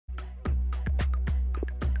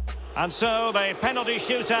And so the penalty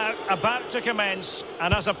shootout about to commence,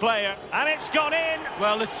 and as a player, and it's gone in!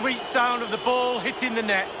 Well, the sweet sound of the ball hitting the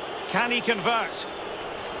net. Can he convert?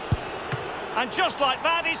 And just like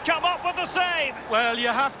that, he's come up with the save! Well, you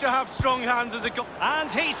have to have strong hands as a goal.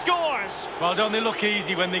 And he scores! Well, don't they look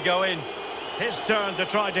easy when they go in? His turn to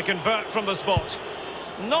try to convert from the spot.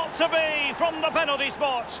 Not to be from the penalty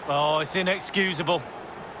spot. Oh, it's inexcusable.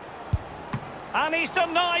 And he's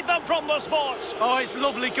denied them from the spot. Oh, it's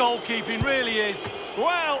lovely goalkeeping, really is.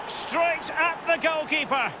 Well, straight at the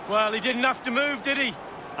goalkeeper. Well, he didn't have to move, did he?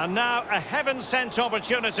 And now a heaven-sent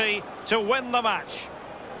opportunity to win the match.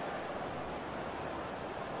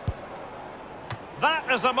 That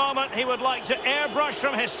is a moment he would like to airbrush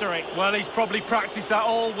from history. Well, he's probably practiced that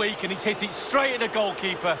all week and he's hit it straight at the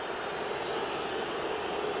goalkeeper.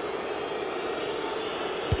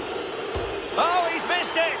 Oh, he's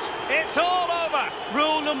missed it. It's all over.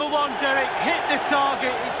 Rule number one, Derek, hit the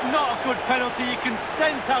target. It's not a good penalty. You can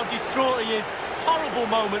sense how distraught he is. Horrible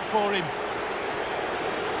moment for him.